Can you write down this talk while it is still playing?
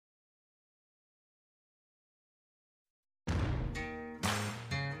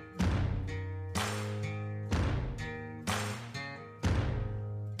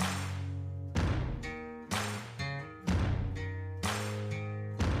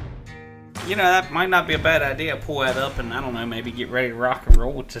that might not be a bad idea. Pull that up and, I don't know, maybe get ready to rock and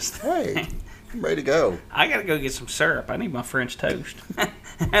roll with this thing. Hey, I'm ready to go. I got to go get some syrup. I need my French toast.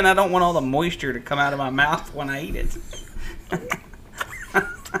 And I don't want all the moisture to come out of my mouth when I eat it.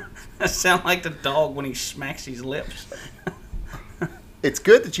 I sound like the dog when he smacks his lips. It's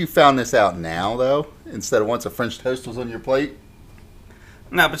good that you found this out now, though, instead of once a French toast was on your plate.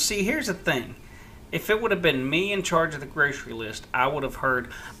 No, but see, here's the thing. If it would have been me in charge of the grocery list, I would have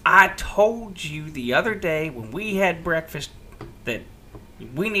heard, I told you the other day when we had breakfast that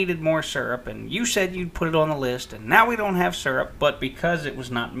we needed more syrup, and you said you'd put it on the list, and now we don't have syrup, but because it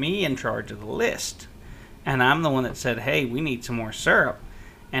was not me in charge of the list, and I'm the one that said, hey, we need some more syrup,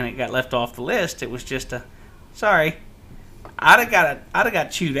 and it got left off the list, it was just sorry, I'd have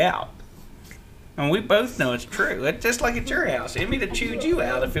got chewed out. And we both know it's true. It's just like at your house. It'd have chewed you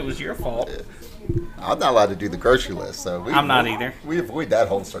out if it was your fault. I'm not allowed to do the grocery list, so I'm not either. We avoid that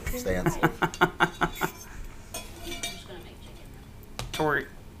whole circumstance. Tori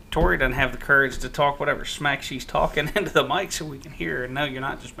doesn't have the courage to talk whatever smack she's talking into the mic so we can hear her. No, you're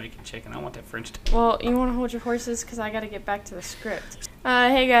not just making chicken. I want that French toast. Well, you want to hold your horses because I got to get back to the script.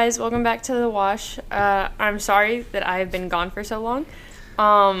 Hey guys, welcome back to The Wash. I'm sorry that I have been gone for so long.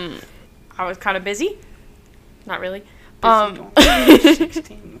 I was kind of busy. Not really.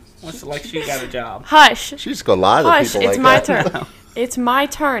 16. What's it like she got a job? Hush. She's just going to lie to Hush, people it's like my that. turn. It's my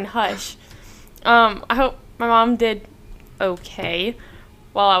turn. Hush. I hope my mom did okay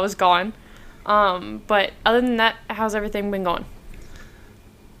while I was gone. But other than that, how's everything been going?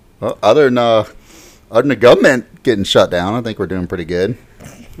 Well, other than the government getting shut down, I think we're doing pretty good.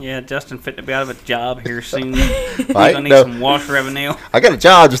 Yeah, Justin fit to be out of a job here soon. Right? He's gonna need some wash revenue. I got a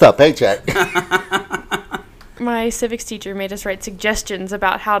job, just not a paycheck. My civics teacher made us write suggestions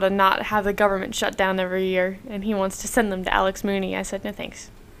about how to not have the government shut down every year, and he wants to send them to Alex Mooney. I said, no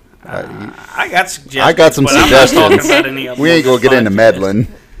thanks. I got suggestions. I got some but I'm not talking suggestions. about any of them. We ain't going to get into meddling.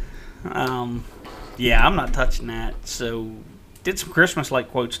 Yeah, I'm not touching that. So, did some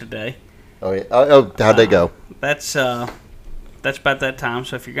Christmas-like quotes today. Oh, yeah. Oh, how'd they go? That's about that time.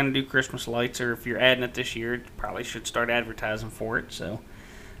 So if you're going to do Christmas lights, or if you're adding it this year, you probably should start advertising for it. So,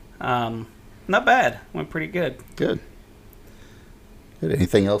 not bad. Went pretty good. Good.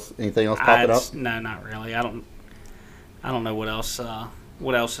 Anything else? Popping up? No, not really. I don't know what else.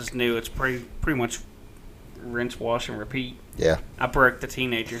 What else is new? It's pretty much rinse, wash, and repeat. Yeah. I broke the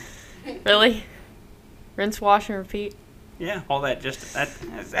teenager. Really? Rinse, wash, and repeat? Yeah, all that.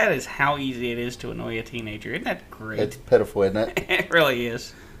 That is how easy it is to annoy a teenager. Isn't that great? It's pitiful, isn't it? It really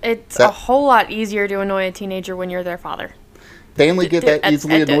is. It's a whole lot easier to annoy a teenager when you're their father. Family get that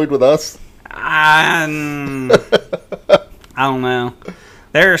easily annoyed with us? I don't know.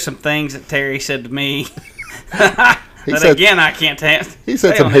 There are some things that Terry said to me again, I can't tell. He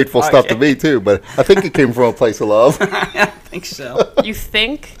said some hateful stuff to me, too, but I think it came from a place of love. I think so. You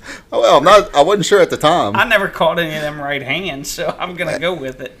think? Well, I wasn't sure at the time. I never caught any of them right hands, so I'm gonna go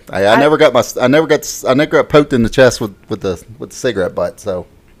with it. I never got poked in the chest with the cigarette butt. So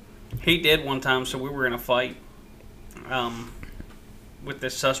he did one time. So we were in a fight with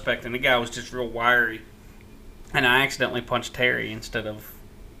this suspect, and the guy was just real wiry, and I accidentally punched Terry instead of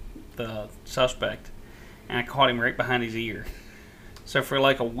the suspect, and I caught him right behind his ear. So for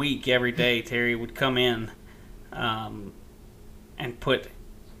like a week, every day, Terry would come in and put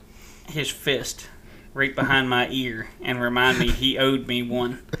his fist right behind my ear and remind me he owed me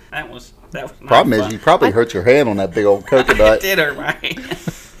one. That was problem is you probably hurt your hand on that big old coconut. It did hurt my hand.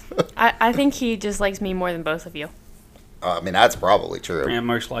 I think he just likes me more than both of you. I mean, that's probably true. Yeah,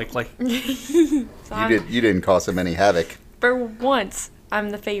 most likely. You didn't cause him any havoc. For once, I'm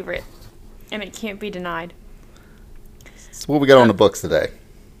the favorite, and it can't be denied. So what we got on the books today?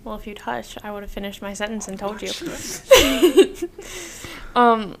 Well, if you'd hush, I would have finished my sentence and told you.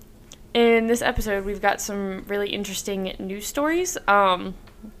 In this episode, we've got some really interesting news stories.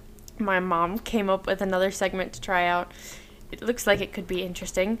 My mom came up with another segment to try out. It looks like it could be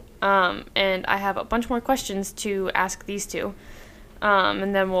interesting. And I have a bunch more questions to ask these two.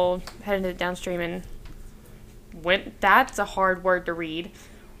 And then we'll head into the downstream and... That's a hard word to read.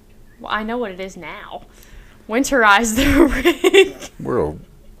 Well, I know what it is now. Winterize the rig. We'll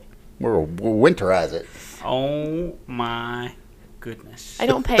winterize it. Oh my goodness. I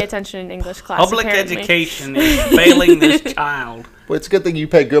don't pay attention in English class. Public apparently. education is failing this child. Well, it's a good thing you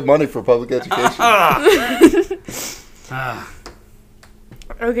pay good money for public education.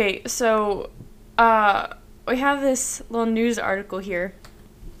 Okay, so we have this little news article here.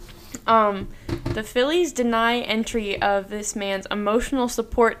 The Phillies deny entry of this man's emotional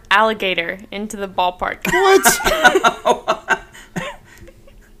support alligator into the ballpark. What?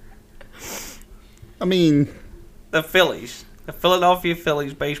 I mean, The Phillies. The Philadelphia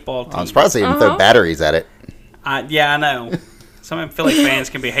Phillies baseball team. I'm surprised they even throw batteries at it. Yeah, I know. Some of Philly fans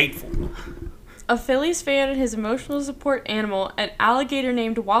can be hateful. A Phillies fan and his emotional support animal, an alligator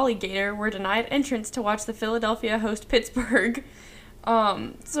named Wally Gator, were denied entrance to watch the Philadelphia host Pittsburgh.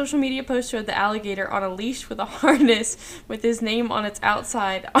 Social media posts showed the alligator on a leash with a harness with his name on its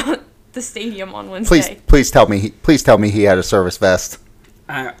outside on the stadium on Wednesday. Please tell me he had a service vest.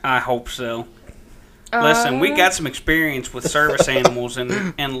 I hope so. Listen, we got some experience with service animals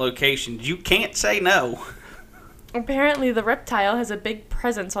and locations. You can't say no. Apparently, the reptile has a big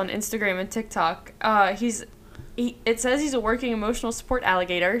presence on Instagram and TikTok. It says he's a working emotional support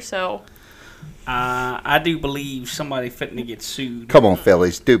alligator, so... I do believe somebody fitting to get sued. Come on,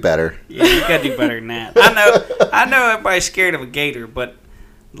 Phillies, do better. Yeah, you gotta do better than that. I know everybody's scared of a gator, but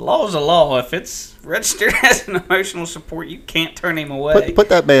the law's a law. If it's registered as an emotional support, you can't turn him away. Put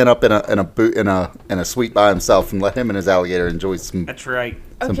that man up in a suite by himself and let him and his alligator enjoy some. That's right.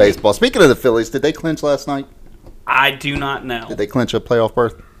 Some baseball. Speaking of the Phillies, did they clinch last night? I do not know. Did they clinch a playoff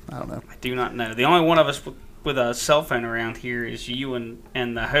berth? I don't know. I do not know. The only one of us with a cell phone around here is you and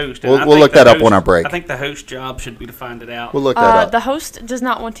the host. And we'll look that up on our break. I think the host job should be to find it out. We'll look that up. The host does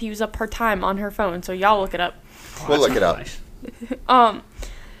not want to use up her time on her phone, so y'all look it up. We'll look it up. Nice.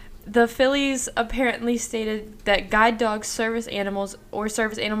 The Phillies apparently stated that guide dogs, service animals, or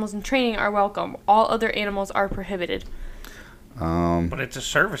service animals in training are welcome. All other animals are prohibited. But it's a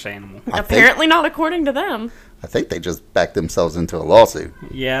service animal. Apparently not according to them. I think they just backed themselves into a lawsuit.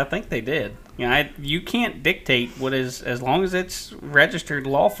 Yeah, I think they did. Yeah, you can't dictate what is, as long as it's registered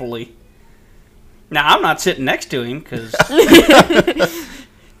lawfully. Now, I'm not sitting next to him because...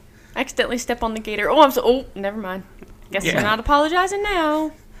 Accidentally step on the gator. Oh, never mind. Guess we're not apologizing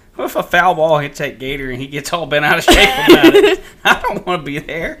now. What if a foul ball hits that gator and he gets all bent out of shape about it? I don't want to be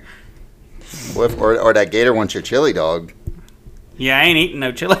there. What if, or that gator wants your chili dog. Yeah, I ain't eating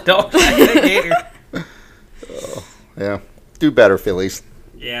no chili dogs like that gator. Yeah. Do better, Phillies.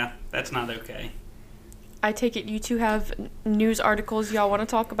 Yeah, that's not okay. I take it you two have news articles y'all want to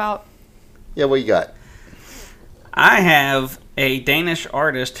talk about? Yeah, what you got? I have a Danish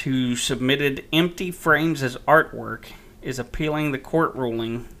artist who submitted empty frames as artwork is appealing the court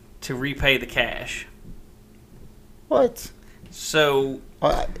ruling to repay the cash. What? So...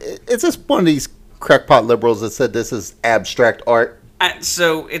 is this one of these crackpot liberals that said this is abstract art?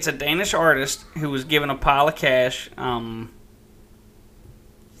 So it's a Danish artist who was given a pile of cash.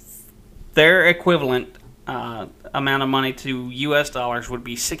 Their equivalent amount of money to U.S. dollars would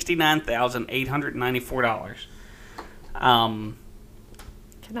be $69,894. Can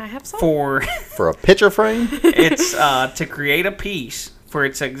I have some? For a picture frame? It's to create a piece for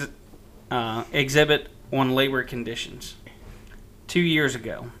its exhibit on labor conditions 2 years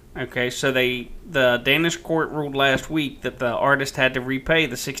ago. Okay, so the Danish court ruled last week that the artist had to repay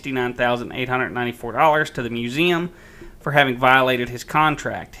the $69,894 to the museum for having violated his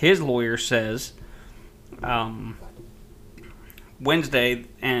contract. His lawyer says Wednesday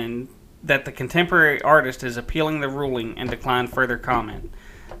and that the contemporary artist is appealing the ruling and declined further comment.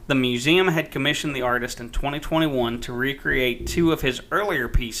 The museum had commissioned the artist in 2021 to recreate two of his earlier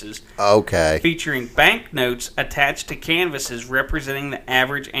pieces, featuring banknotes attached to canvases representing the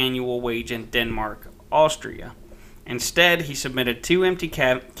average annual wage in Denmark, Austria. Instead, he submitted two empty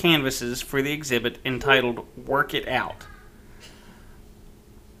canvases for the exhibit entitled "Work It Out."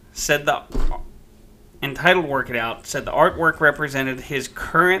 Said the artwork represented his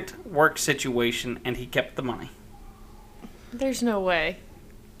current work situation and he kept the money. There's no way.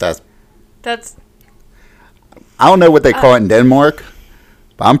 That's. I don't know what they call it in Denmark,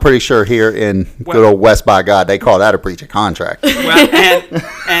 but I'm pretty sure here in good old West by God they call that a breach of contract. Well,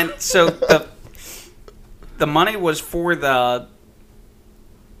 and so the money was for the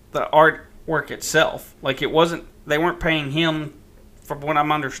artwork itself. Like it wasn't. They weren't paying him. From what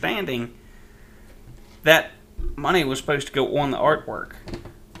I'm understanding, that money was supposed to go on the artwork,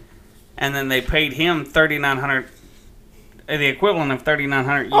 and then they paid him $3,900. The equivalent of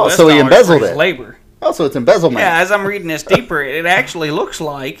 $3,900 US so he embezzled for his it. labor. Oh, so it's embezzlement. Yeah, as I'm reading this deeper, it actually looks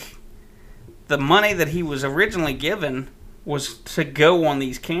like the money that he was originally given was to go on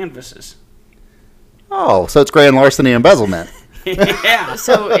these canvases. Oh, so it's grand larceny embezzlement. Yeah.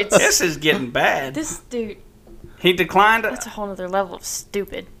 So this is getting bad. This dude. He declined. That's a whole other level of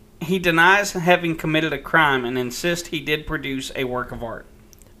stupid. He denies having committed a crime and insists he did produce a work of art.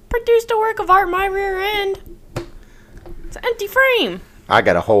 Produced a work of art in my rear end. It's an empty frame. I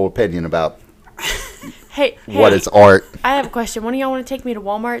got a whole opinion about what is art. I have a question. One of y'all want to take me to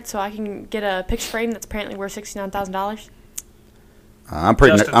Walmart so I can get a picture frame that's apparently worth $69,000? I'm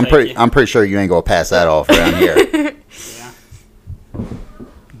pretty sure you ain't gonna pass that off around here. Yeah.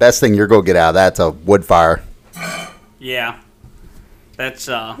 Best thing you're gonna get out of that's a wood fire. Yeah. That's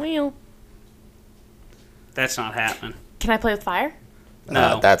Well, that's not happening. can I play with fire?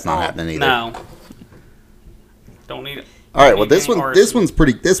 No. That's not happening either. No. Don't need it. All right. Well, this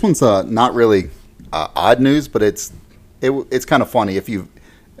one's not really odd news, but it's kind of funny. If you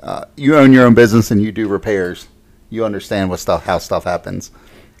own your own business and you do repairs, you understand how stuff happens.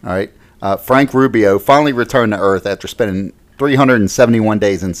 All right. Frank Rubio finally returned to Earth after spending 371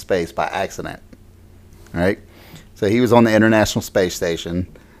 days in space by accident. All right. So he was on the International Space Station.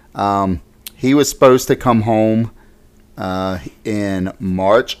 He was supposed to come home in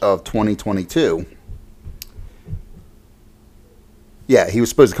March of 2022. Yeah, he was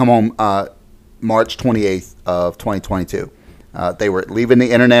supposed to come home March 28th of 2022. They were leaving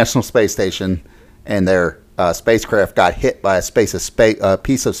the International Space Station, and their spacecraft got hit by a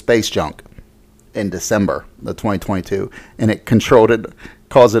piece of space junk in December of 2022, and it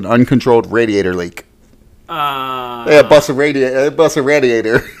caused an uncontrolled radiator leak. Yeah, bust a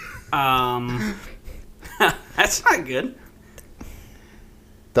radiator. That's not good.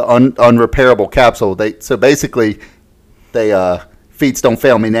 The unrepairable capsule. They feats don't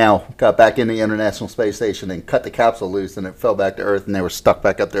fail me now. Got back in the International Space Station and cut the capsule loose, and it fell back to Earth, and they were stuck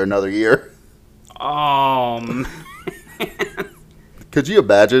back up there another year. Man. Could you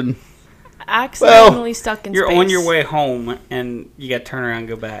imagine? Accidentally stuck in You're space. on your way home, and you got to turn around and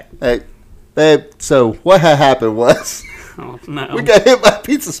go back. Hey, babe. So what had happened was Oh, no. we got hit by a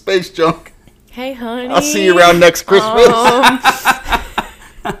piece of space junk. Hey, honey. I'll see you around next Christmas.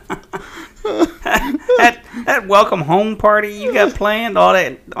 That welcome home party you got planned, all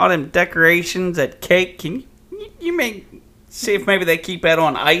them decorations, that cake. Can you may see if maybe they keep that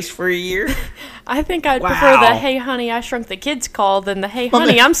on ice for a year? I think I'd prefer the "Hey, honey, I shrunk the kids" call than the "Hey,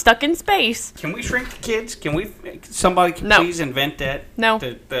 honey, I'm stuck in space." Can we shrink the kids? Somebody please invent that? No.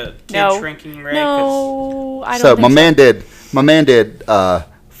 The kid shrinking ray? No, I don't. So think my man did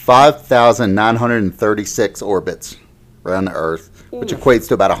 5,936 orbits around the Earth, which equates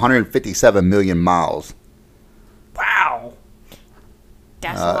to about 157 million miles. Wow.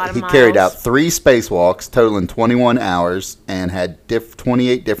 That's a lot of He miles. carried out 3 spacewalks, totaling 21 hours, and had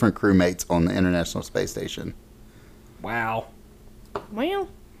 28 different crewmates on the International Space Station. Wow. Well,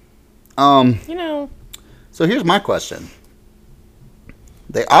 you know. So here's my question.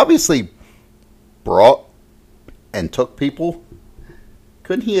 They obviously brought and took people.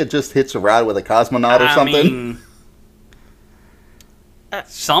 Couldn't he have just hitched a ride with a cosmonaut or something?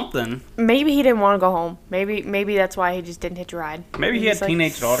 Something. Maybe he didn't want to go home. Maybe that's why he just didn't hitch a ride. Maybe he had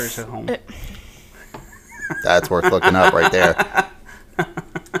teenage daughters at home. That's worth looking up right there.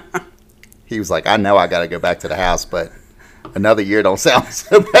 He was like, I know I got to go back to the house, but another year don't sound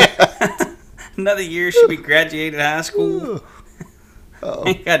so bad. Another year should be graduated high school.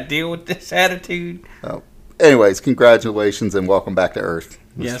 Ain't got to deal with this attitude. Anyways, congratulations and welcome back to Earth,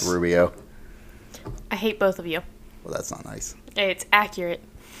 Mr. Yes. Rubio. I hate both of you. Well, that's not nice. It's accurate.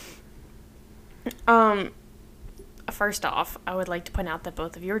 First off, I would like to point out that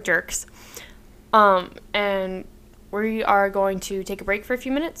both of you are jerks. And we are going to take a break for a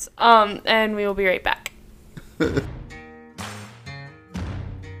few minutes. And we will be right back.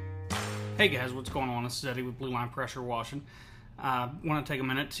 Hey guys, what's going on? This is Eddie with Blue Line Pressure Washing. I want to take a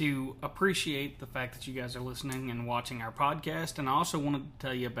minute to appreciate the fact that you guys are listening and watching our podcast. And I also wanted to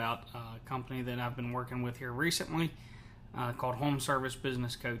tell you about a company that I've been working with here recently called Home Service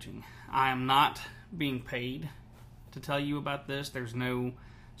Business Coaching. I am not being paid to tell you about this. There's no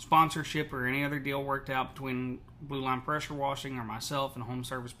sponsorship or any other deal worked out between Blue Line Pressure Washing or myself and Home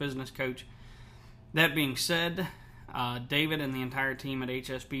Service Business Coach. That being said, David and the entire team at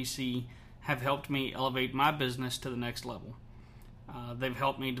HSBC have helped me elevate my business to the next level. They've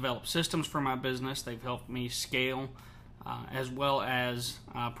helped me develop systems for my business. They've helped me scale, as well as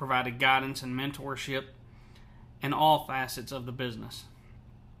provided guidance and mentorship in all facets of the business.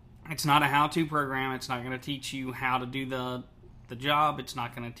 It's not a how-to program. It's not going to teach you how to do the job. It's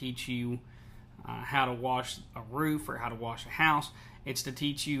not going to teach you how to wash a roof or how to wash a house. It's to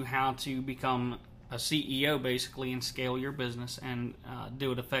teach you how to become a CEO, basically, and scale your business and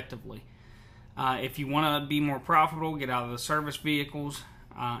do it effectively. If you want to be more profitable, get out of the service vehicles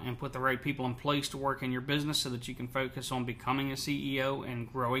and put the right people in place to work in your business so that you can focus on becoming a CEO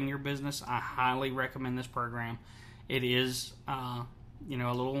and growing your business, I highly recommend this program. It is,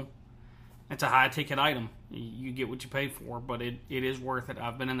 it's a high-ticket item. You get what you pay for, but it is worth it.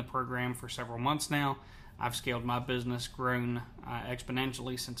 I've been in the program for several months now. I've scaled my business, grown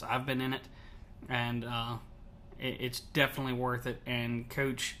exponentially since I've been in it, and it's definitely worth it. And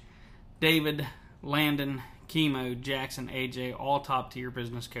Coach David, Landon, Chemo, Jackson, AJ, all top tier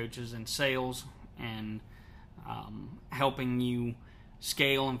business coaches in sales and helping you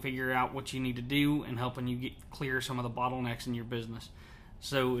scale and figure out what you need to do and helping you clear some of the bottlenecks in your business.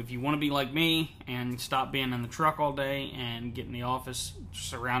 So if you want to be like me and stop being in the truck all day and get in the office,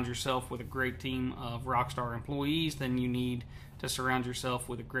 surround yourself with a great team of rockstar employees, then you need to surround yourself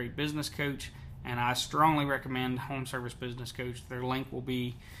with a great business coach. And I strongly recommend Home Service Business Coach. Their link will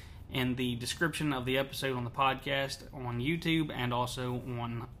be in the description of the episode on the podcast on YouTube and also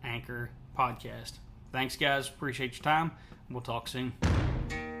on Anchor Podcast. Thanks, guys. Appreciate your time. We'll talk soon.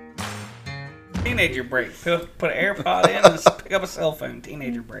 Teenager break. Put an AirPod in and pick up a cell phone.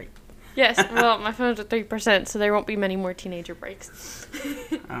 Teenager break. Yes, well, my phone's at 3%, so there won't be many more teenager breaks.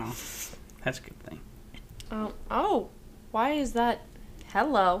 Oh, that's a good thing. Oh, why is that?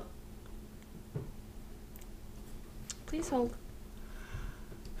 Hello. Please hold.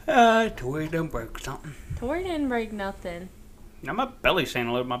 Tori done broke something. Tori didn't break nothing. Now my belly's saying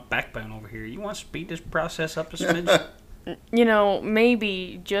a little, my backbone over here. You want to speed this process up a smidge? You know,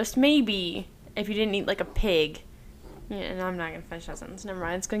 maybe, just maybe, if you didn't eat like a pig. Yeah, and I'm not going to finish that sentence. Never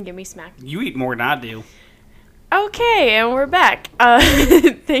mind. It's going to get me smacked. You eat more than I do. Okay, and we're back.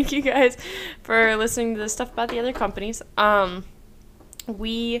 Thank you guys for listening to the stuff about the other companies.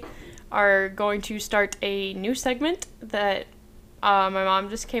 We are going to start a new segment that my mom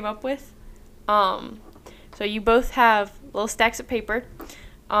just came up with. So you both have little stacks of paper.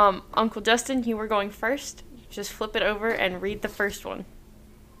 Uncle Justin, you were going first. Just flip it over and read the first one.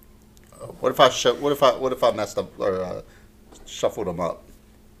 What if I messed up or shuffled them up?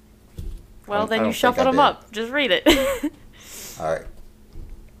 Well, then you shuffled them up. Just read it. All right.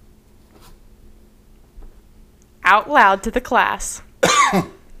 Out loud to the class. All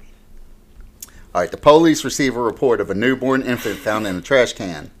right. The police receive a report of a newborn infant found in a trash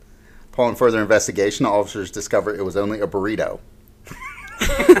can. Upon further investigation, the officers discover it was only a burrito.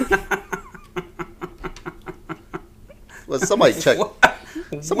 Well, somebody check.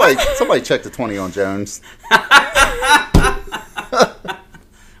 Somebody check the 20 on Jones.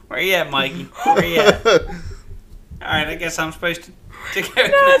 Where you at, Mikey? Where you at? All right, I guess I'm supposed to go. No,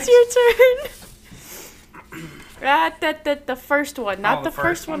 it's your turn. The first one, not the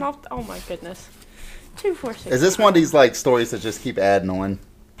first one off. Oh my goodness. 2, 4, 6. Is this one of these like stories that just keep adding on?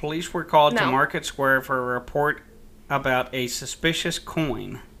 Police were called to Market Square for a report about a suspicious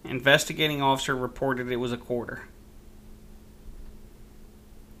coin. Investigating officer reported it was a quarter.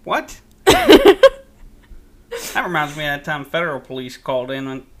 What? That reminds me of that time federal police called in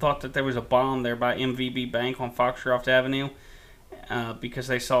and thought that there was a bomb there by MVB Bank on Foxcroft Avenue because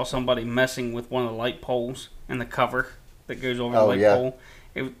they saw somebody messing with one of the light poles and the cover that goes over the light pole.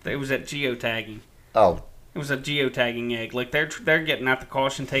 It was at geotagging. Oh. It was a geotagging egg. Like they're getting out the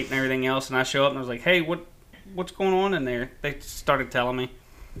caution tape and everything else, and I show up and I was like, "Hey, what's going on in there?" They started telling me,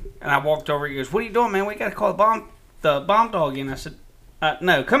 and I walked over. He goes, "What are you doing, man? We got to call the bomb dog in." I said,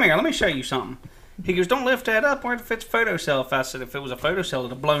 "No, come here. Let me show you something." He goes, "Don't lift that up. What if it's a photo cell?" If I said, "If it was a photo cell,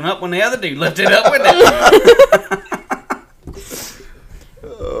 it'd have blown up when the other dude lifted it up, wouldn't it?"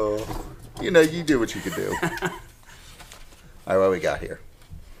 Oh, you do what you can do. All right, what we got here?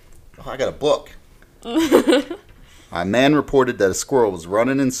 Oh, I got a book. A man reported that a squirrel was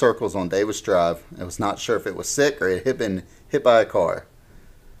running in circles on Davis Drive and was not sure if it was sick or it had been hit by a car.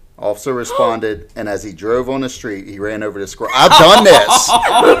 Officer responded, and as he drove on the street, he ran over the squirrel. I've done this.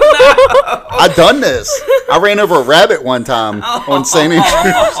 Oh, no. I've done this. I ran over a rabbit one time on St. Andrews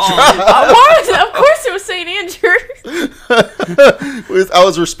Drive. What? Of course it was St. Andrews. I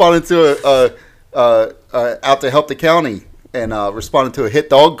was responding to out to help the county and responding to a hit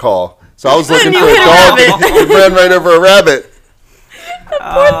dog call. So I was looking for a dog and ran right over a rabbit. The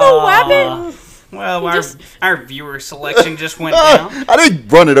poor little rabbit. Well, our viewer selection just went down. I didn't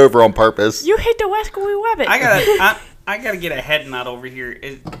run it over on purpose. You hit the Wescovy rabbit. I gotta get a head nut over here.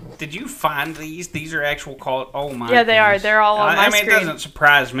 Did you find these? These are actual call. Oh my. Yeah, they are. They're all on my screen. It doesn't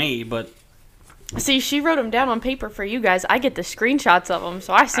surprise me, but see, she wrote them down on paper for you guys. I get the screenshots of them,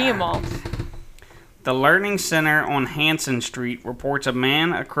 so I see them all. The Learning Center on Hanson Street reports a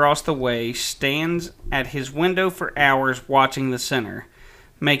man across the way stands at his window for hours watching the center,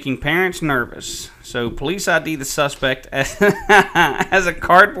 making parents nervous. So police ID the suspect as a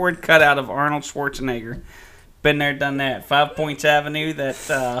cardboard cutout of Arnold Schwarzenegger. Been there, done that. 5 Points Avenue,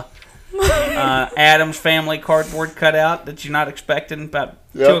 that Adams Family cardboard cutout that you're not expecting about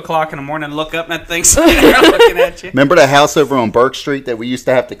 2 o'clock in the morning. Look up and that thing's looking at you. Remember the house over on Burke Street that we used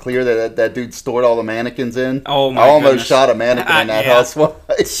to have to clear that dude stored all the mannequins in? Oh my I almost goodness. shot a mannequin in that house.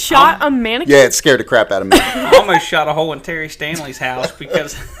 Shot a mannequin? Yeah, it scared the crap out of me. I almost shot a hole in Terry Stanley's house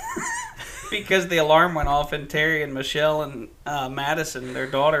because the alarm went off, and Terry and Michelle and Madison, their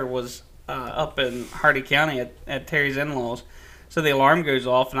daughter, was up in Hardy County at Terry's in-laws. So the alarm goes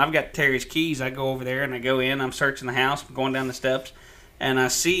off, and I've got Terry's keys. I go over there, and I go in. I'm searching the house. I'm going down the steps, and I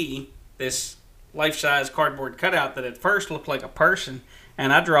see this life-size cardboard cutout that at first looked like a person,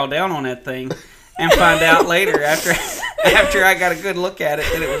 and I draw down on that thing and find out later after I got a good look at it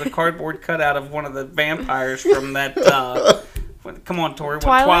that it was a cardboard cutout of one of the vampires from that come on, Tori,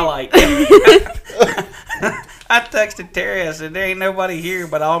 Twilight. I texted Terry. I said, there ain't nobody here,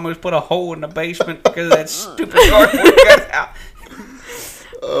 but I almost put a hole in the basement because of that stupid cardboard cutout.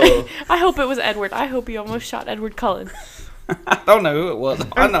 I hope it was Edward. I hope you almost shot Edward Cullen. I don't know who it was.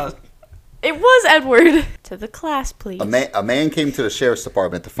 I know. It was Edward. To the class, please. A man came to the sheriff's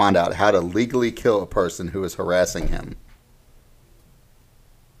department to find out how to legally kill a person who is harassing him.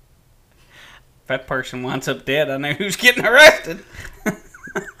 If that person winds up dead, I know who's getting arrested.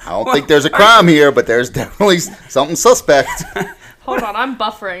 I don't think there's a crime here, but there's definitely something suspect. Hold on, I'm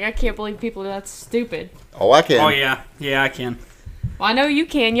buffering. I can't believe people are that stupid. Oh, I can. Oh yeah, I can. Well, I know you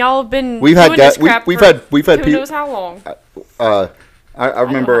can. Y'all have been We've doing had this crap we've for had who people. knows how long. I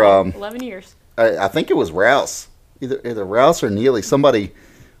remember. 11 years. I think it was Rouse, either Rouse or Neely. Somebody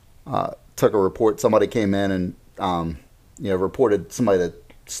took a report. Somebody came in and reported somebody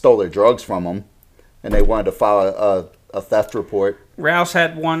that stole their drugs from them, and they wanted to file a theft report. Rouse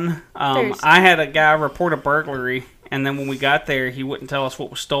had one. I had a guy report a burglary, and then when we got there, he wouldn't tell us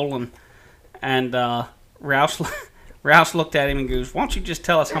what was stolen. And Rouse looked at him and goes, "Why don't you just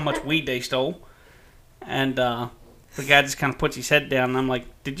tell us how much weed they stole?" And the guy just kind of puts his head down, and I'm like,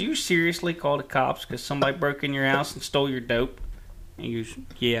 "Did you seriously call the cops because somebody broke in your house and stole your dope?" And he goes,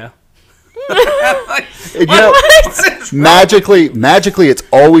 "Yeah." Like, magically, it's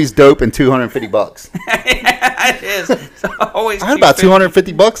always dope and $250. Yeah, it is. It's always I had about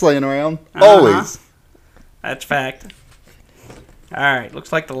 $250 laying around. Always. That's fact. All right,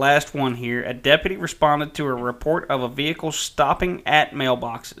 looks like the last one here. A deputy responded to a report of a vehicle stopping at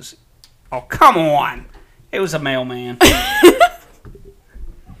mailboxes. Oh, come on. It was a mailman.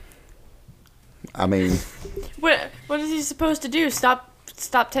 I mean, what is he supposed to do?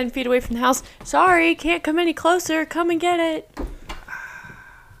 Stop 10 feet away from the house. Sorry, can't come any closer. Come and get it.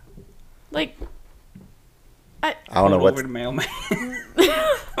 Like, I don't know what. Over the mailman.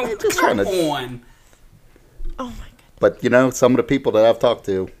 Just trying to. Oh my god. But some of the people that I've talked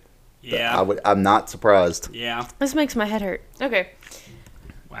to, yeah, I'm not surprised. Yeah, this makes my head hurt. Okay.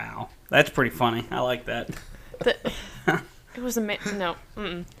 Wow, that's pretty funny. I like that. It was no.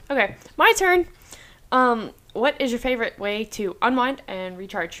 Okay, my turn. What is your favorite way to unwind and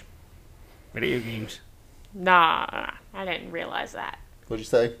recharge? Video games. Nah, I didn't realize that. What'd you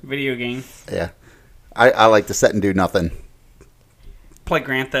say? Video game. Yeah. I like to sit and do nothing. Play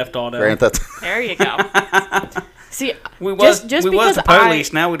Grand Theft Auto. There you go. See, we was the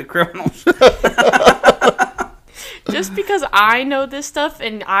police, now we're the criminals. Just because I know this stuff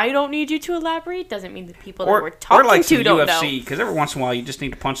and I don't need you to elaborate doesn't mean the people that we're talking like to don't know. UFC, because every once in a while you just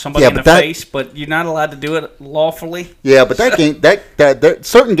need to punch somebody in the face, but you're not allowed to do it lawfully. Yeah, but that game, that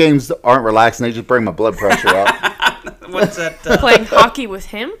certain games aren't relaxing. They just bring my blood pressure up. What's that? Playing hockey with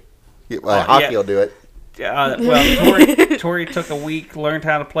him? Yeah, hockey will do it. Well, Tori took a week, learned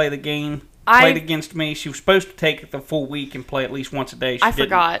how to play the game, played against me. She was supposed to take the full week and play at least once a day. She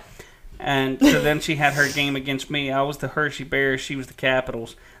forgot. And so then she had her game against me. I was the Hershey Bears. She was the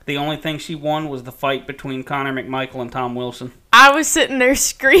Capitals. The only thing she won was the fight between Connor McMichael and Tom Wilson. I was sitting there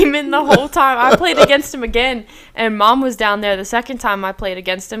screaming the whole time. I played against him again, and Mom was down there the second time I played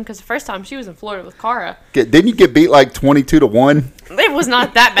against him because the first time she was in Florida with Cara. Didn't you get beat like 22-1? It was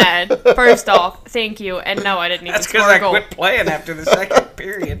not that bad, first off. Thank you. And no, I didn't even score a goal. That's because I quit playing after the second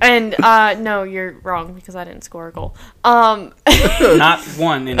period. And no, you're wrong because I didn't score a goal. Not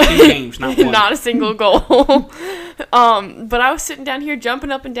one in 2 games, not one. Not a single goal. But I was sitting down here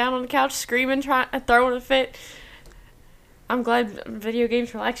jumping up and down on the couch, screaming, throwing a fit. I'm glad video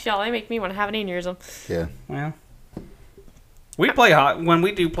games relax y'all. They make me want to have an aneurysm. Yeah. Well, when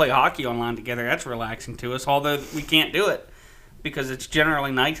we do play hockey online together, that's relaxing to us, although we can't do it because it's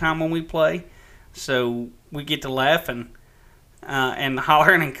generally nighttime when we play. So we get to laugh and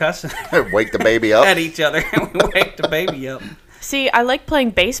hollering and cussing. Wake the baby up. At each other. And we wake the baby up. See, I like playing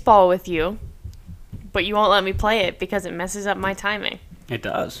baseball with you, but you won't let me play it because it messes up my timing. It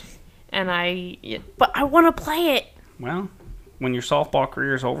does. But I want to play it. Well, when your softball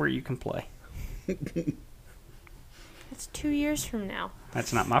career is over, you can play. It's 2 years from now.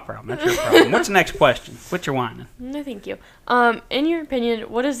 That's not my problem. That's your problem. What's the next question? Quit your whining. No, thank you. In your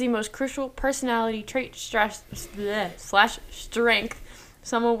opinion, what is the most crucial personality trait slash strength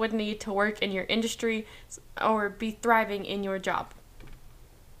someone would need to work in your industry or be thriving in your job?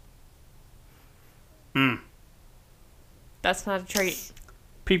 That's not a trait.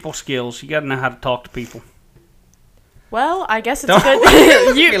 People skills. You got to know how to talk to people. Well, I guess it's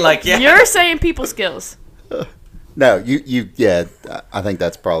good. You're saying people skills. No, yeah. I think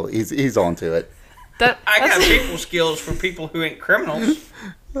that's probably he's on to it. I got people skills for people who ain't criminals.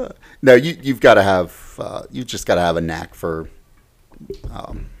 No, you've got to have you just got to have a knack for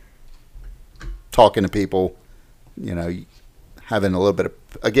talking to people. You know, having a little bit of,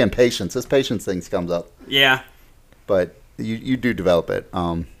 again, patience. This patience thing comes up. Yeah, but you do develop it.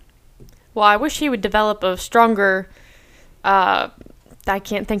 Well, I wish he would develop a stronger. I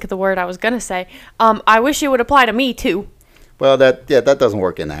can't think of the word I was gonna say. I wish it would apply to me too. Well, that doesn't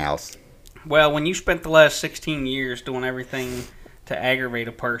work in the house. Well, when you spent the last 16 years doing everything to aggravate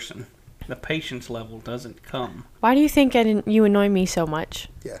a person, the patience level doesn't come. Why do you think you annoy me so much?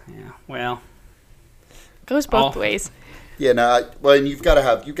 Yeah. Well, goes both ways. Yeah. No. And you've got to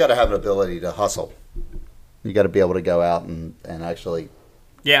have an ability to hustle. You got to be able to go out and actually.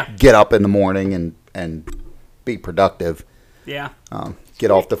 Yeah. Get up in the morning and be productive. Yeah.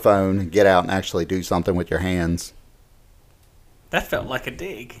 Get off the phone and get out and actually do something with your hands. That felt like a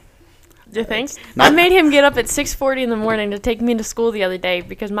dig. Do you think? I made him get up at 6:40 in the morning to take me to school the other day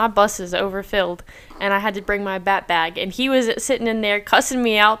because my bus is overfilled and I had to bring my bat bag. And he was sitting in there cussing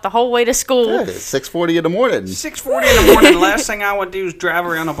me out the whole way to school. Yeah, it's 6:40 in the morning. 6:40 in the morning. The last thing I would do is drive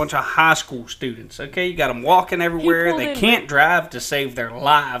around a bunch of high school students. Okay, you got them walking everywhere. They can't drive to save their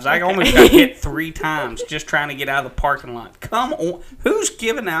lives. I almost got hit 3 times just trying to get out of the parking lot. Come on, who's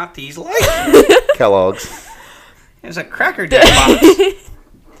giving out these licenses? Kellogg's. It's a Cracker Jack box.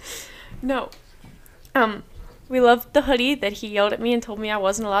 No. We loved the hoodie that he yelled at me and told me I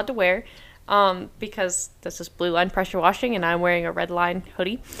wasn't allowed to wear because this is Blue Line Pressure Washing and I'm wearing a Red Line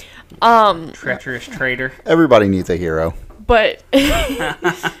hoodie. Treacherous traitor. Everybody needs a hero. But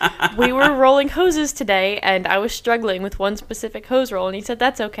we were rolling hoses today and I was struggling with one specific hose roll and he said,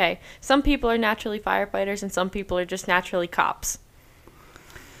 that's okay. Some people are naturally firefighters and some people are just naturally cops.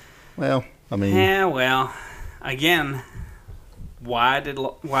 Well, I mean... Yeah, well, again... Why did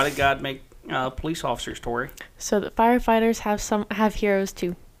God make police officers, Tori? So that firefighters have heroes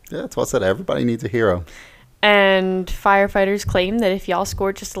too. Yeah, that's what I said. Everybody needs a hero. And firefighters claim that if y'all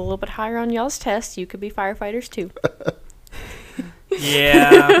scored just a little bit higher on y'all's test, you could be firefighters too. Yeah.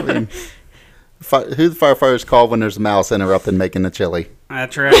 I mean, who the firefighters call when there's a mouse interrupting making the chili?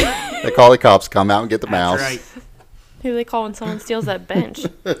 That's right. They call the cops, come out and get the mouse. That's right. Who they call when someone steals that bench?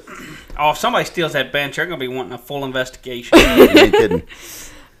 Oh, if somebody steals that bench, they're going to be wanting a full investigation. You ain't kidding.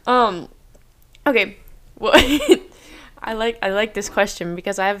 Okay. Well, I like this question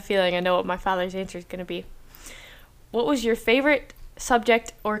because I have a feeling I know what my father's answer is going to be. What was your favorite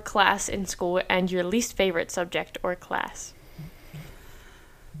subject or class in school and your least favorite subject or class?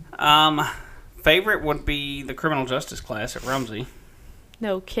 Favorite would be the criminal justice class at Rumsey.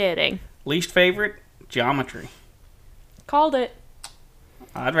 No kidding. Least favorite, geometry. Called it.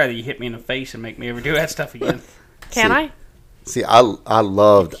 I'd rather you hit me in the face and make me ever do that stuff again. Can I? See, I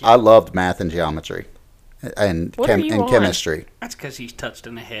loved math and geometry and chemistry. That's because he's touched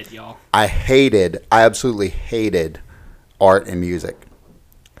in the head, y'all. I absolutely hated art and music.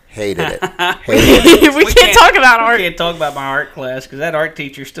 Hated it. We can't talk about art. We can't talk about my art class because that art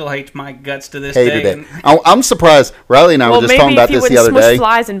teacher still hates my guts to this Hated day. it. I'm surprised. Riley and I were just talking about this the other day.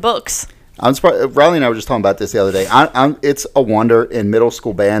 Flies in books. I'm surprised. Riley and I were just talking about this the other day. It's a wonder in middle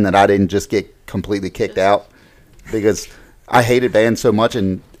school band that I didn't just get completely kicked out because I hated band so much.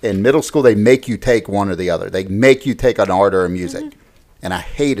 In middle school, they make you take one or the other. They make you take an art or a music. Mm-hmm. And I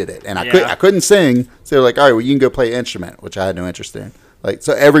hated it. And I couldn't sing. So they're like, all right, well, you can go play an instrument, which I had no interest in. Like,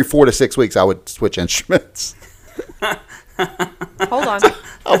 so every 4 to 6 weeks, I would switch instruments. Hold on.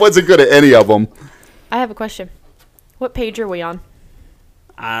 I wasn't good at any of them. I have a question. What page are we on?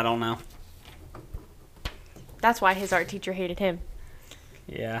 I don't know. That's why his art teacher hated him.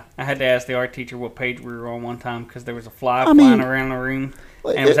 Yeah. I had to ask the art teacher what page we were on one time because there was a fly flying around the room.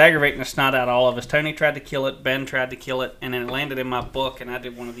 And it was aggravating the snot out of all of us. Tony tried to kill it. Ben tried to kill it. And then it landed in my book, and I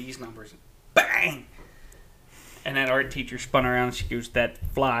did one of these numbers. Bang! And that art teacher spun around and she goes, that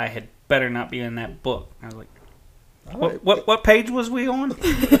fly had better not be in that book. I was like, what page was we on?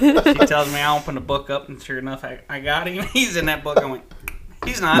 She tells me I opened the book up, and sure enough, I got him. He's in that book. I went,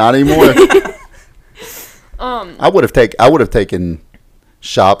 he's not. Not anymore. I would have taken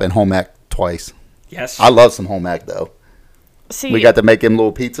shop and home ec twice. Yes. I love some home ec, though. See, We got to make him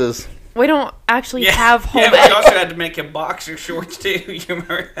little pizzas. we don't actually have home Yeah, we ec. also had to make him boxer shorts too. You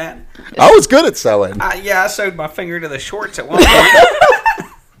remember that? I was good at sewing. I sewed my finger to the shorts at one point.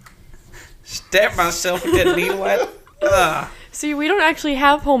 Stabbed myself with that needle at. See, we don't actually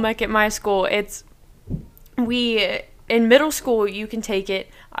have home ec at my school. In middle school, you can take it.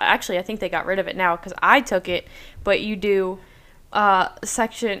 Actually, I think they got rid of it now because I took it. But you do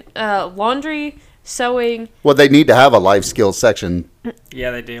section laundry, sewing. Well, they need to have a life skills section.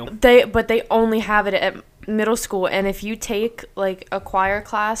 Yeah, they do. But they only have it at middle school. And if you take like a choir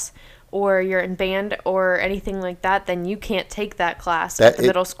class or you're in band or anything like that, then you can't take that class at the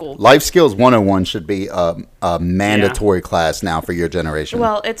middle school. Life Skills 101 should be a mandatory class now for your generation.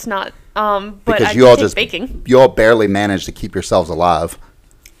 Well, it's not. But because I you all take just baking. you all barely manage to keep yourselves alive.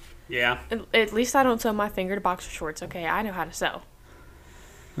 Yeah. At least I don't sew my finger to boxer shorts. Okay, I know how to sew.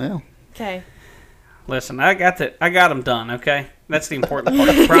 Yeah. Okay. Listen, I got them done. Okay, that's the important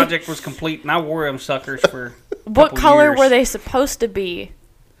part. The project was complete, and I wore them suckers for. What color years. were they supposed to be?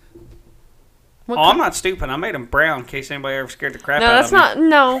 I'm not stupid. I made them brown in case anybody ever scared the crap No, out that's of me.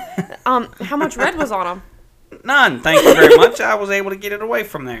 not. No. How much red was on them? None. Thank you very much. I was able to get it away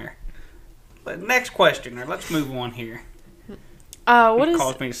from there. But next question, or let's move on here. What It is?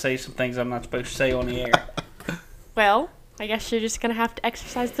 caused me to say some things I'm not supposed to say on the air. Well, I guess you're just gonna have to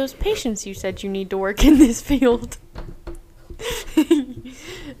exercise those patience you said you need to work in this field.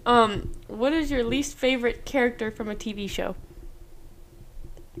 What is your least favorite character from a TV show?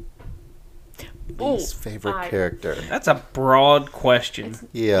 Least favorite character. That's a broad question.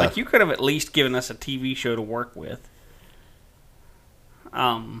 Yeah. Like, you could have at least given us a TV show to work with.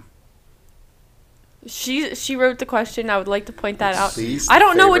 She wrote the question. I would like to point that out. Least I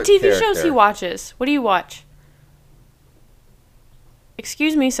don't know what TV favorite shows he character. watches. What do you watch?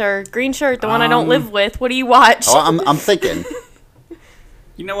 Excuse me, sir. Green shirt, the one I don't live with. What do you watch? Oh, I'm thinking.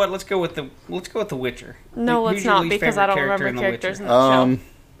 You know what? Let's go with the Witcher. No, Who's let's your not, least because favorite I don't character remember in The characters Witcher? in the show.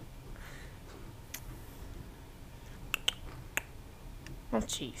 Oh,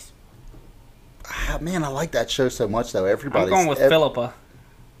 jeez. Man, I like that show so much though. I'm Everybody's going with Philippa.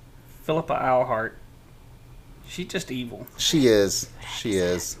 Philippa Eilhart. She's just evil. She is. She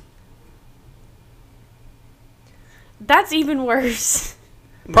is. That's even worse.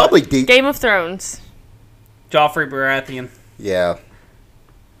 Probably deep. Game of Thrones. Joffrey Baratheon. Yeah.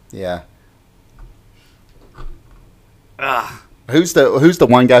 Yeah. Ugh. Who's the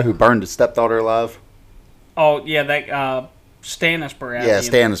one guy who burned his stepdaughter alive? Oh yeah, that Stannis Baratheon. Yeah,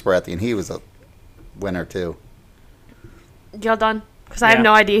 Stannis Baratheon. He was a winner too. Y'all done? Because I have Yeah.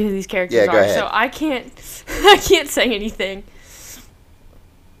 no idea who these characters Yeah, go are, ahead. so I can't say anything.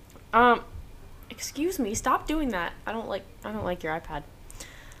 Excuse me, stop doing that. I don't like your iPad.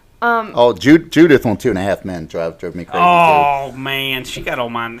 Oh, Judith on 2.5 Men drove me crazy Oh man, she got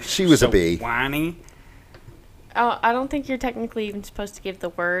on mine. She was so a bee. Whiny. I don't think you're technically even supposed to give the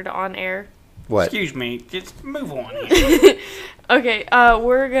word on air. too. What? Excuse me. Just move on here. Okay,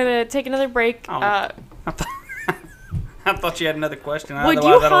 we're gonna take another break. Oh. I thought you had another question. Would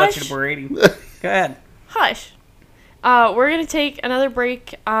Otherwise, you I'd let you hush? berate him. Go ahead. Hush. We're gonna take another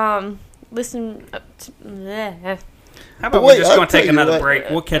break. Listen. How about But we're wait, just I'll going to tell take you another what. break?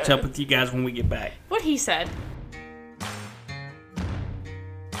 We'll catch up with you guys when we get back. What he said.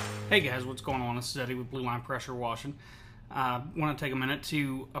 Hey guys, what's going on? This is Eddie with Blue Line Pressure Washing. I want to take a minute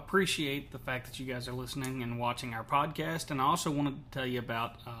to appreciate the fact that you guys are listening and watching our podcast, and I also wanted to tell you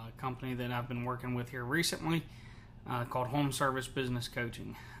about a company that I've been working with here recently called Home Service Business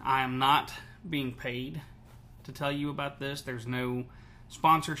Coaching. I am not being paid to tell you about this. There's no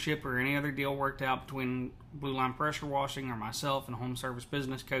sponsorship or any other deal worked out between Blue Line Pressure Washing or myself and Home Service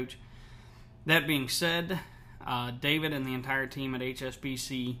Business Coach. That being said, David and the entire team at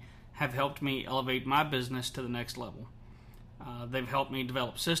HSBC have helped me elevate my business to the next level. They've helped me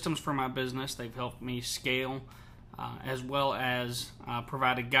develop systems for my business. They've helped me scale, as well as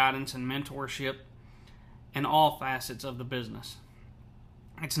provided guidance and mentorship in all facets of the business.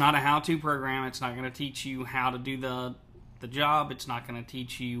 It's not a how-to program. It's not going to teach you how to do the job. It's not going to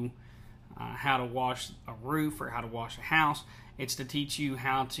teach you how to wash a roof or how to wash a house. It's to teach you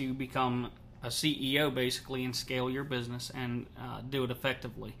how to become a CEO, basically, and scale your business and do it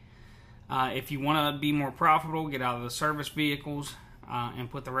effectively. If you want to be more profitable, get out of the service vehicles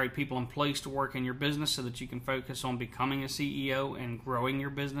and put the right people in place to work in your business so that you can focus on becoming a CEO and growing your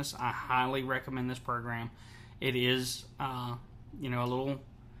business, I highly recommend this program. It is,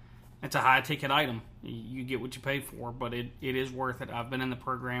 it's a high-ticket item. You get what you pay for, but it is worth it. I've been in the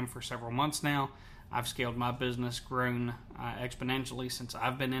program for several months now. I've scaled my business, grown exponentially since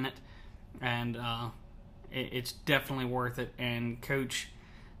I've been in it, and it's definitely worth it. And Coach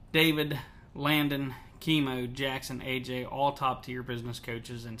David, Landon, Chemo, Jackson, AJ, all top tier business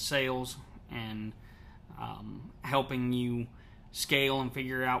coaches in sales and helping you scale and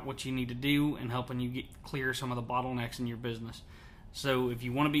figure out what you need to do and helping you clear some of the bottlenecks in your business. So if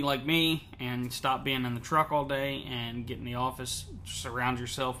you want to be like me and stop being in the truck all day and get in the office, surround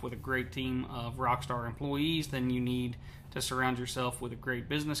yourself with a great team of rockstar employees, then you need to surround yourself with a great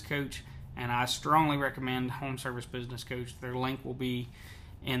business coach. And I strongly recommend Home Service Business Coach. Their link will be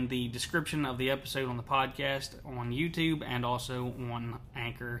in the description of the episode on the podcast on YouTube and also on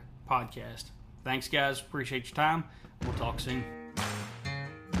Anchor Podcast. Thanks, guys. Appreciate your time. We'll talk soon.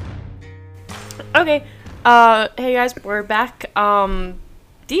 Okay. Hey guys, we're back.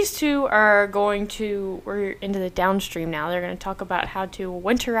 These two we're into the downstream now. They're going to talk about how to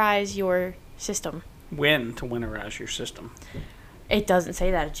winterize your system. When to winterize your system. It doesn't say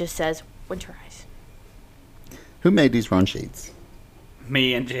that. It just says winterize. Who made these run sheets?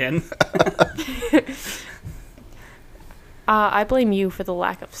 Me and Jen. I blame you for the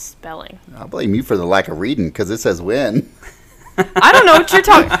lack of spelling. I blame you for the lack of reading because it says when. I don't know what you're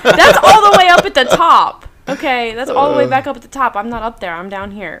talking. That's all the way up at the top. Okay, that's all the way back up at the top. I'm not up there. I'm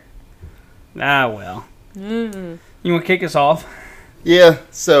down here. Ah, well. You want to kick us off? Yeah,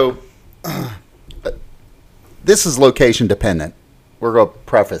 so this is location dependent. We're going to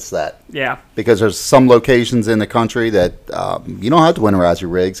preface that. Yeah. Because there's some locations in the country that you don't have to winterize your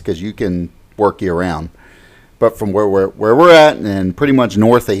rigs because you can work year round. But from where we're at and pretty much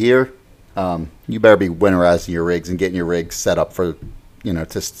north of here, you better be winterizing your rigs and getting your rigs set up for,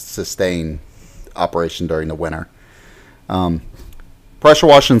 to sustain operation during the winter. Pressure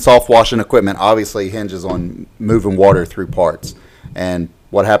washing, soft washing equipment obviously hinges on moving water through parts. And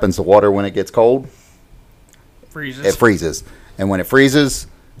what happens to water when it gets cold? Freezes. It freezes. And when it freezes...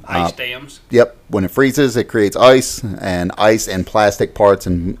 Ice dams. Yep. When it freezes, it creates ice and plastic parts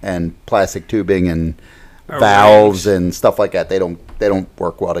and plastic tubing and valves and stuff like that. They don't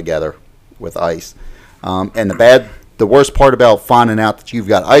work well together with ice. And the worst part about finding out that you've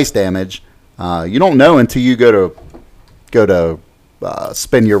got ice damage, you don't know until you go to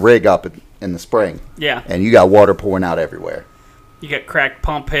spin your rig up in the spring. Yeah. And you got water pouring out everywhere. You got cracked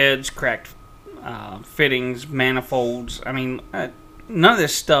pump heads, cracked fittings, manifolds. I mean, none of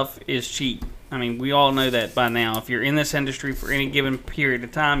this stuff is cheap. I mean, we all know that by now. If you're in this industry for any given period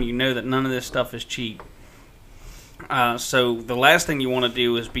of time, you know that none of this stuff is cheap. So the last thing you want to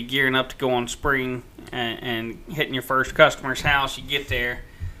do is be gearing up to go on spring and hitting your first customer's house. You get there,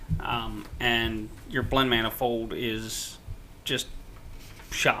 and your blend manifold is just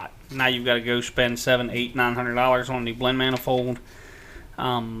shot. Now you've got to go spend $700, $800, $900 on the blend manifold.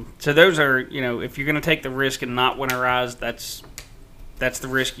 So those are, if you're going to take the risk and not winterize, that's the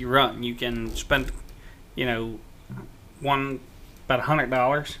risk you run. You can spend, about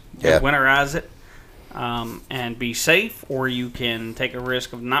 $100 to winterize it and be safe, or you can take a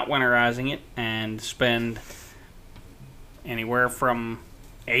risk of not winterizing it and spend anywhere from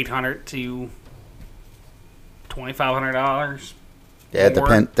 $800 to $2,500. Yeah,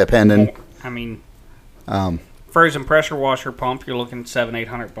 depending. I mean, frozen pressure washer pump, you're looking at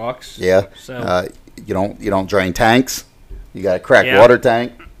 $700-800. Yeah. So you don't drain tanks. You got a cracked water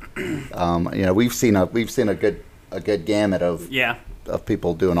tank. We've seen a good gamut of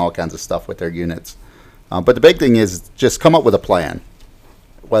people doing all kinds of stuff with their units. But the big thing is just come up with a plan.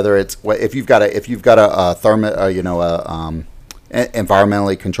 Whether it's if you've got a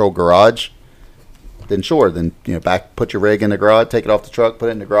environmentally controlled garage, then sure, put your rig in the garage, take it off the truck, put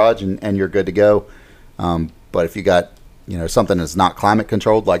it in the garage, and you're good to go. But if you got something that's not climate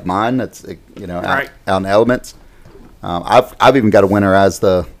controlled like mine, that's out in the elements. I've even got to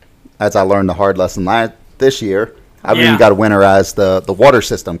winterize as I learned the hard lesson this year. I've even got to winterize the water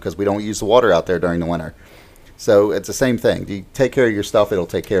system because we don't use the water out there during the winter. So it's the same thing. You take care of your stuff, it'll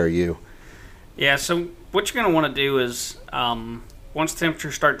take care of you. Yeah. So what you're going to want to do is once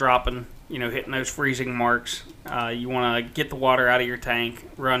temperatures start dropping, hitting those freezing marks, you want to get the water out of your tank,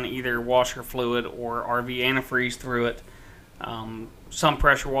 run either washer fluid or RV antifreeze through it. Some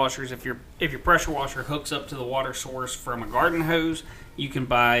pressure washers, if your pressure washer hooks up to the water source from a garden hose, you can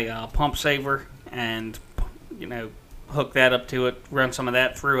buy a pump saver and hook that up to it, run some of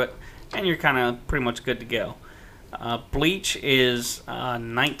that through it, and you're kind of pretty much good to go. Bleach is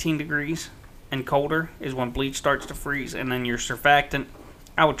 19 degrees and colder is when bleach starts to freeze, and then your surfactant,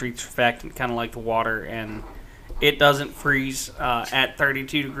 I would treat surfactant kind of like the water, and it doesn't freeze at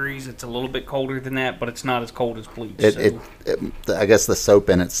 32 degrees. It's a little bit colder than that, but it's not as cold as bleach. I guess the soap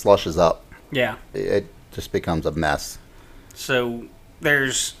in it slushes up. Yeah. It just becomes a mess. So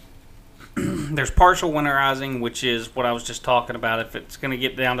there's there's partial winterizing, which is what I was just talking about. If it's going to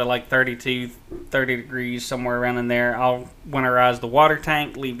get down to like 32, 30 degrees, somewhere around in there, I'll winterize the water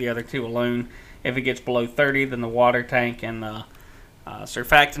tank, leave the other two alone. If it gets below 30, then the water tank and the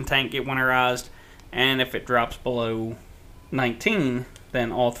surfactant tank get winterized. And if it drops below 19,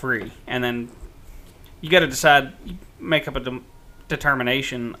 then all three. And then you got to decide, make up a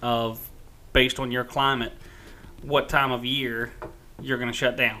determination of, based on your climate, what time of year you're going to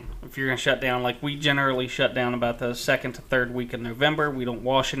shut down. If you're going to shut down, like we generally shut down about the second to third week of November, we don't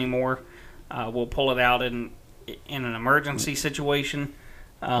wash anymore. We'll pull it out in an emergency situation.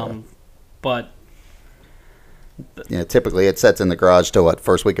 But yeah, typically it sets in the garage till what,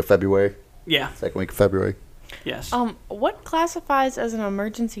 first week of February? Yeah. Second week of February? Yes. What classifies as an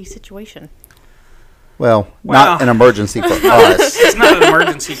emergency situation? Well, not an emergency for us. It's not an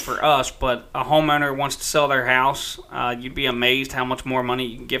emergency for us, but a homeowner wants to sell their house. You'd be amazed how much more money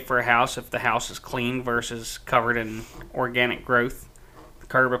you can get for a house if the house is clean versus covered in organic growth.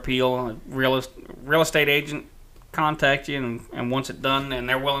 Curb appeal, a real estate agent contact you and wants it done, and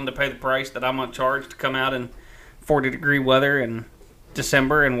they're willing to pay the price that I'm going to charge to come out in 40-degree weather in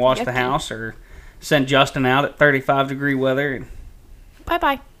December and wash the house, or send Justin out at 35-degree weather and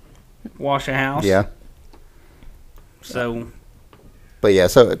bye-bye. Wash a house. Yeah. So, but yeah,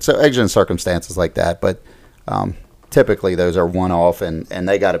 so exigent circumstances like that, but typically those are one-off, and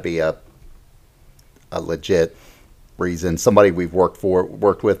they got to be a legit reason. Somebody we've worked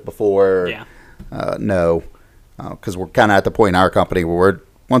with before. Yeah. No, because we're kind of at the point in our company where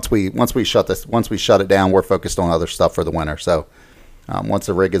once we shut it down, we're focused on other stuff for the winter. So once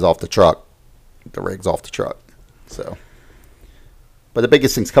the rig is off the truck, the rig's off the truck. So, but the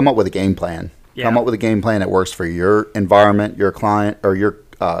biggest thing is come up with a game plan. Yeah. Come up with a game plan that works for your environment, your client, or your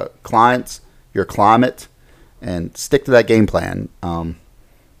clients, your climate, and stick to that game plan. Have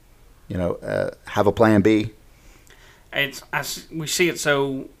a plan B. We see it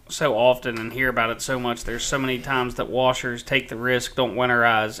so often and hear about it so much. There's so many times that washers take the risk, don't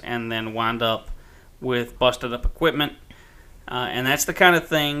winterize, and then wind up with busted up equipment. And that's the kind of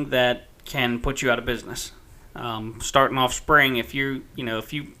thing that can put you out of business. Starting off spring, if you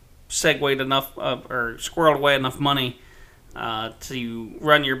segued enough or squirreled away enough money to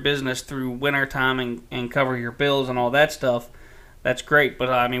run your business through winter time and cover your bills and all that stuff, that's great. But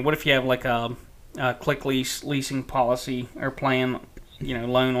I mean, what if you have like a quick leasing policy or plan,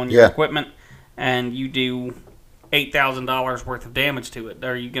 loan on your equipment, and you do $8,000 worth of damage to it?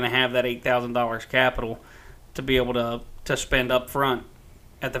 Are you going to have that $8,000 capital to be able to spend up front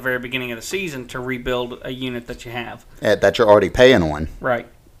at the very beginning of the season to rebuild a unit that you have? That you're already paying on. Right.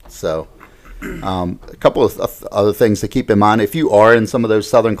 So, a couple of other things to keep in mind. If you are in some of those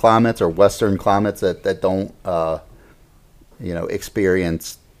southern climates or western climates that don't,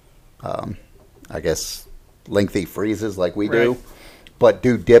 experience, I guess, lengthy freezes like we do, but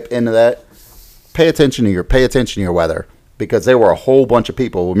do dip into that, pay attention to your weather, because there were a whole bunch of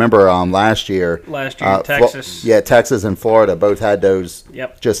people. Remember last year, Texas. Texas and Florida both had those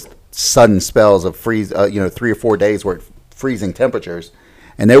just sudden spells of freeze, 3 or 4 days where freezing temperatures.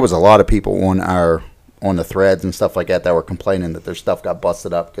 And there was a lot of people on the threads and stuff like that were complaining that their stuff got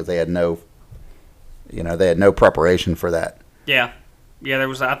busted up because they had no preparation for that. Yeah, there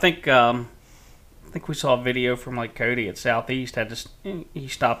was. I think we saw a video from like Cody at Southeast. He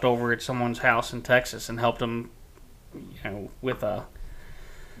stopped over at someone's house in Texas and helped him, with a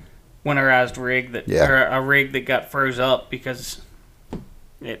winterized rig or a rig that got froze up because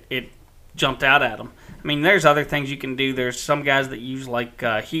it jumped out at him. I mean, there's other things you can do. There's some guys that use like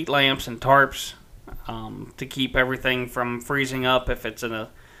heat lamps and tarps to keep everything from freezing up. If it's going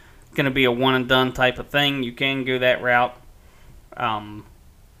to be a one and done type of thing, you can go that route.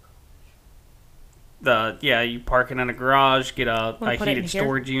 You park it in a garage, get a heated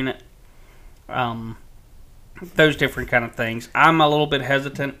storage unit. Those different kind of things. I'm a little bit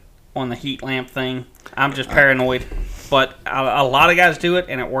hesitant on the heat lamp thing. I'm just paranoid, but a lot of guys do it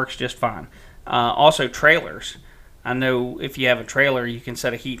and it works just fine. Also, trailers. I know if you have a trailer, you can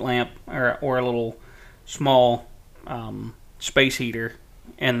set a heat lamp or a little small space heater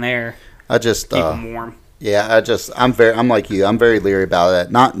in there. Keep them warm. Yeah, I'm like you. I'm very leery about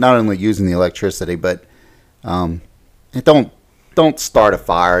that. Not only using the electricity, but don't start a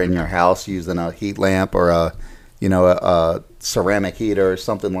fire in your house using a heat lamp or a ceramic heater or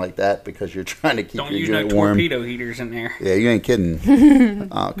something like that because you're trying to keep your unit warm. Don't use no torpedo heaters in there. Yeah, you ain't kidding.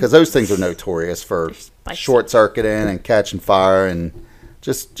 Because those things are notorious for short circuiting and catching fire, and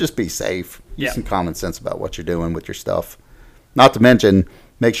just be safe. Use some common sense about what you're doing with your stuff. Not to mention,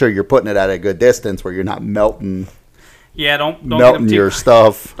 make sure you're putting it at a good distance where you're not melting Yeah, don't melting get your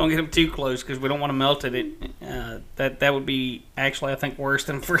stuff. Don't get them too close because we don't want to melt it. That would be actually, I think, worse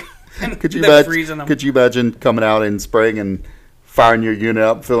than Could you freezing them. Could you imagine coming out in spring and firing your unit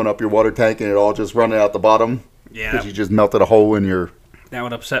up, filling up your water tank, and it all just running out the bottom? Yeah, because you just melted a hole in your. That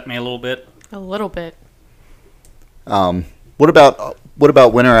would upset me a little bit. A little bit. What about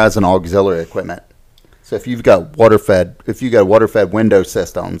winterizing auxiliary equipment? So if you've got water fed window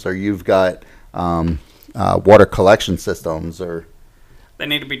systems, or you've got water collection systems, or they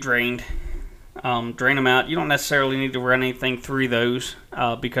need to be drained. Drain them out. You don't necessarily need to run anything through those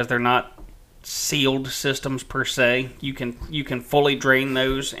because they're not sealed systems per se. You can fully drain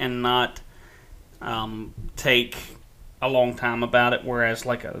those and not take a long time about it. Whereas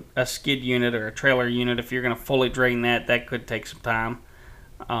like a skid unit or a trailer unit, if you're going to fully drain that could take some time.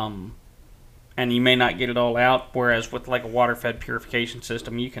 And you may not get it all out. Whereas with like a water fed purification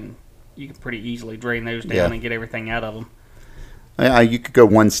system, you can pretty easily drain those down and get everything out of them. You could go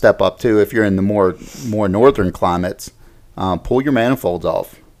one step up too if you're in the more northern climates. Pull your manifolds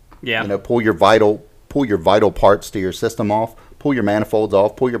off. Yeah. Pull your vital parts to your system off. Pull your manifolds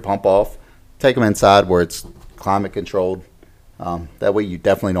off. Pull your pump off. Take them inside where it's climate controlled. That way you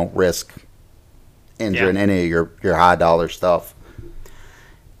definitely don't risk injuring any of your high dollar stuff.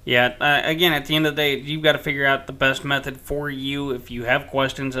 Yeah. Again, at the end of the day, you've got to figure out the best method for you. If you have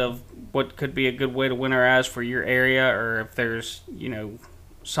questions of what could be a good way to winterize for your area, or if there's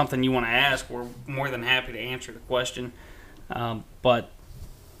something you want to ask, we're more than happy to answer the question. But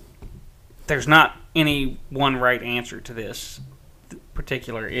there's not any one right answer to this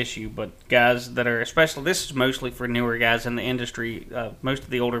particular issue. But guys that are, especially, this is mostly for newer guys in the industry. Most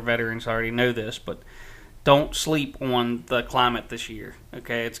of the older veterans already know this, but don't sleep on the climate this year.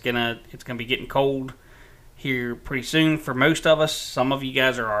 Okay, it's gonna be getting cold here pretty soon for most of us. Some of you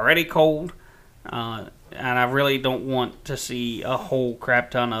guys are already cold, and I really don't want to see a whole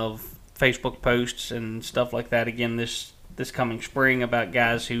crap ton of Facebook posts and stuff like that again this coming spring about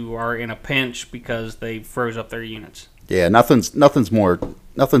guys who are in a pinch because they froze up their units. Yeah, nothing's more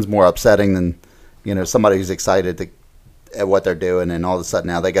upsetting than somebody who's excited at what they're doing, and all of a sudden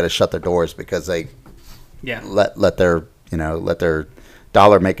now they got to shut their doors because they let their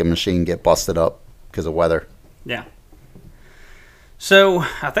dollar making machine get busted up because of weather. Yeah. So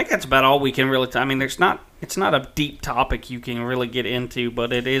I think that's about all we can really. It's not a deep topic you can really get into,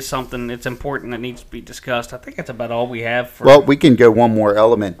 but it is something that's important that needs to be discussed. I think that's about all we have for. Well, we can go one more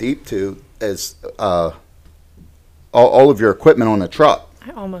element deep to is all of your equipment on the truck.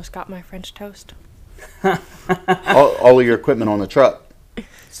 I almost got my French toast. all of your equipment on the truck.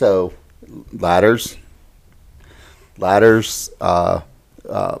 So ladders,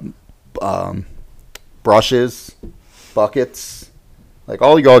 brushes, buckets, like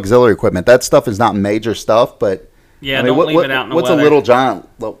all your auxiliary equipment. That stuff is not major stuff, but yeah, don't leave it out in the weather.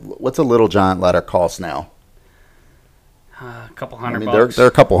 What's a little giant ladder cost now? A couple $100. They're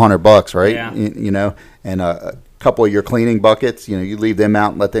a couple $100, right? Yeah. And a couple of your cleaning buckets. You leave them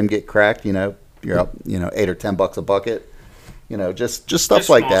out and let them get cracked. You're up. $8 or $10 a bucket. Just stuff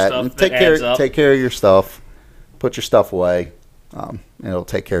like that. Stuff and that take care of your stuff. Put your stuff away. And it'll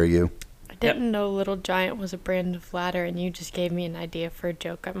take care of you. I didn't know Little Giant was a brand of ladder, and you just gave me an idea for a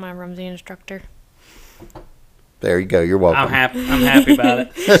joke. I'm my Rumsey instructor. There you go. You're welcome. I'm happy about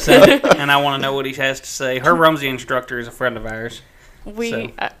it. So, and I want to know what he has to say. Her Rumsey instructor is a friend of ours.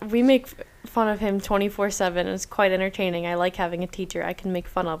 We make fun of him 24/7. It's quite entertaining. I like having a teacher I can make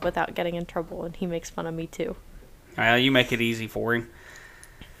fun of without getting in trouble, and he makes fun of me too. Well, you make it easy for him.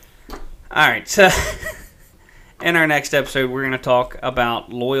 All right, so in our next episode, we're going to talk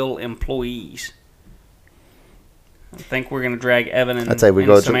about loyal employees. I think we're going to drag Evan and Samantha. We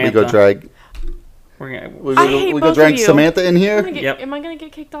go drag Samantha in here. Am I going to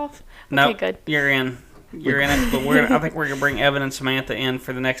get kicked off? No, okay, good. You're in it. But I think we're going to bring Evan and Samantha in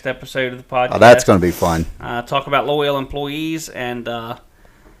for the next episode of the podcast. Oh, that's going to be fun. Talk about loyal employees and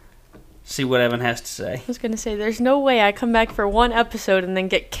see what Evan has to say. I was going to say, there's no way I come back for one episode and then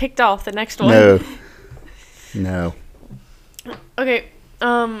get kicked off the next one. No. Okay.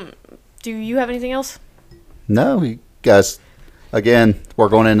 Do you have anything else? No, you guys. Again, we're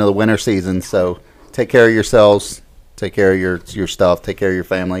going into the winter season, so take care of yourselves. Take care of your stuff. Take care of your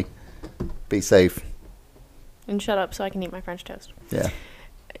family. Be safe. And shut up so I can eat my French toast. Yeah.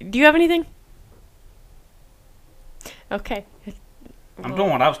 Do you have anything? Okay. I'm doing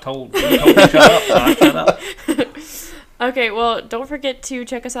what I was told. You told me to shut up, so I shut up. Okay, well, don't forget to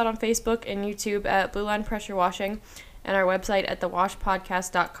check us out on Facebook and YouTube at Blue Line Pressure Washing and our website at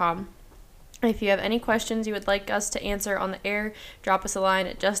thewashpodcast.com. If you have any questions you would like us to answer on the air, drop us a line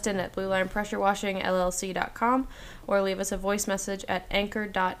at justin@bluelinepressurewashingllc.com or leave us a voice message at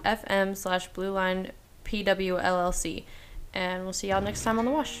anchor.fm/bluelinepwllc. And we'll see y'all next time on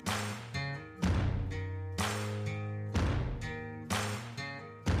The Wash.